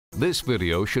This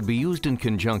video should be used in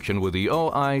conjunction with the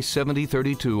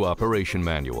OI-7032 operation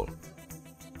manual.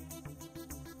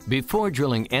 Before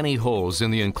drilling any holes in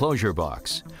the enclosure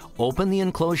box, open the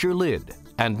enclosure lid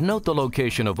and note the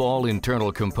location of all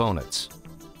internal components.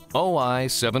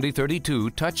 OI-7032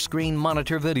 Touchscreen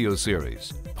Monitor Video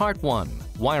Series, Part 1,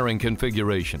 Wiring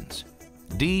Configurations.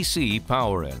 DC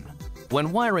Power In.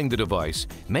 When wiring the device,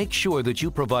 make sure that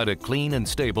you provide a clean and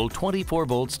stable 24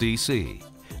 volts DC.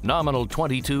 Nominal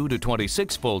 22 to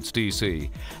 26 volts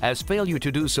DC, as failure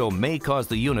to do so may cause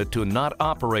the unit to not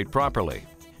operate properly.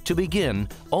 To begin,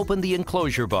 open the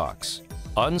enclosure box.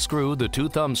 Unscrew the 2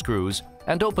 thumb screws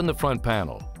and open the front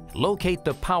panel. Locate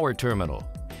the power terminal.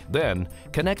 Then,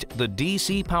 connect the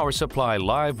DC power supply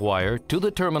live wire to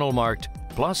the terminal marked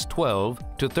 +12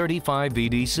 to 35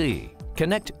 VDC.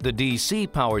 Connect the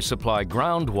DC power supply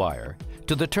ground wire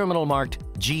to the terminal marked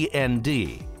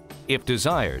GND. If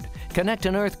desired, connect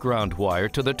an earth ground wire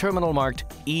to the terminal marked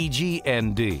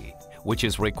EGND, which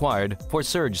is required for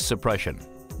surge suppression.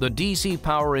 The DC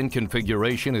power in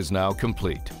configuration is now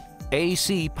complete.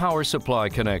 AC power supply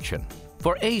connection.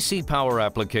 For AC power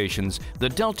applications, the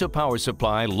Delta power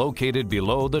supply located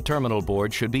below the terminal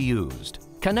board should be used.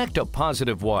 Connect a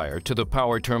positive wire to the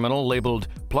power terminal labeled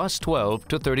 +12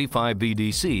 to 35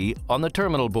 VDC on the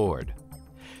terminal board.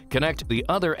 Connect the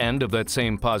other end of that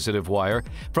same positive wire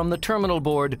from the terminal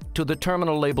board to the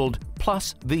terminal labeled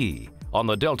 +V on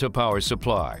the Delta power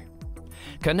supply.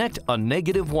 Connect a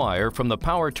negative wire from the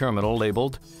power terminal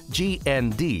labeled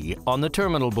GND on the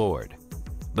terminal board.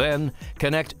 Then,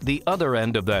 connect the other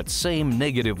end of that same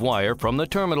negative wire from the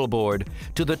terminal board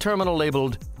to the terminal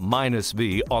labeled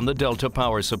 -V on the Delta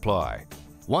power supply.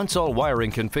 Once all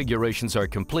wiring configurations are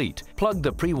complete, plug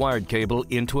the pre-wired cable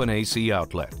into an AC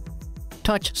outlet.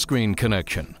 Touch screen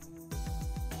connection.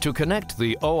 To connect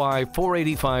the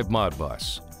OI-485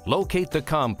 Modbus, locate the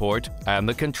COM port and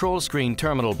the control screen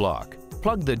terminal block.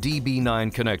 Plug the DB9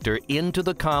 connector into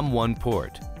the COM1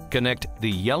 port. Connect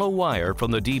the yellow wire from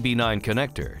the DB9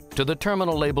 connector to the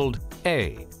terminal labeled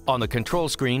A on the control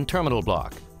screen terminal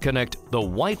block. Connect the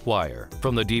white wire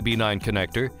from the DB9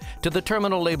 connector to the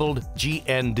terminal labeled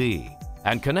GND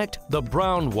and connect the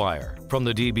brown wire from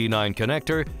the DB9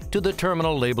 connector to the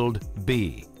terminal labeled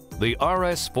B. The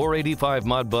RS-485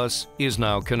 Modbus is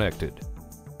now connected.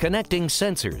 Connecting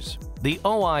sensors. The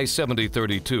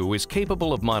OI-7032 is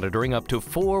capable of monitoring up to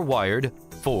 4 wired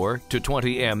 4 to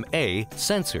 20 mA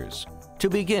sensors. To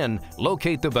begin,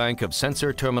 locate the bank of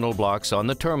sensor terminal blocks on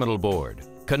the terminal board.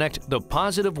 Connect the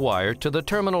positive wire to the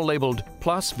terminal labeled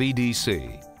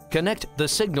 +VDC. Connect the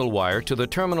signal wire to the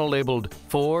terminal labeled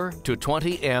 4 to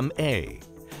 20 mA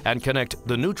and connect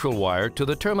the neutral wire to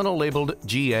the terminal labeled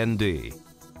GND.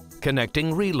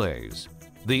 Connecting relays.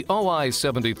 The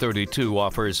OI-7032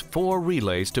 offers 4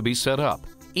 relays to be set up.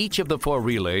 Each of the 4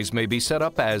 relays may be set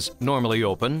up as normally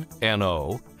open,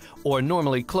 NO, or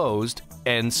normally closed,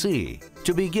 NC.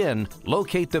 To begin,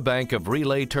 locate the bank of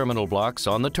relay terminal blocks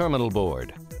on the terminal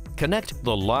board. Connect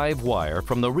the live wire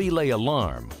from the relay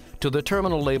alarm to the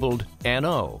terminal labeled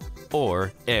NO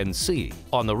or NC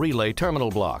on the relay terminal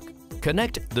block.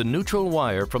 Connect the neutral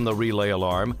wire from the relay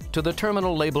alarm to the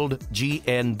terminal labeled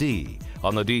GND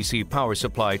on the DC power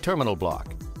supply terminal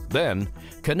block. Then,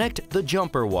 connect the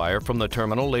jumper wire from the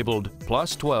terminal labeled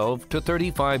 +12 to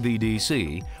 35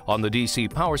 VDC on the DC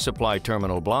power supply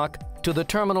terminal block to the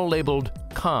terminal labeled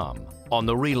COM on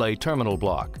the relay terminal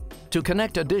block. To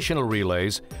connect additional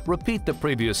relays, repeat the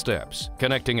previous steps,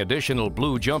 connecting additional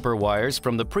blue jumper wires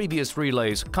from the previous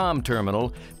relay's COM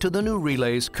terminal to the new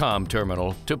relay's COM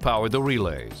terminal to power the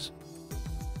relays.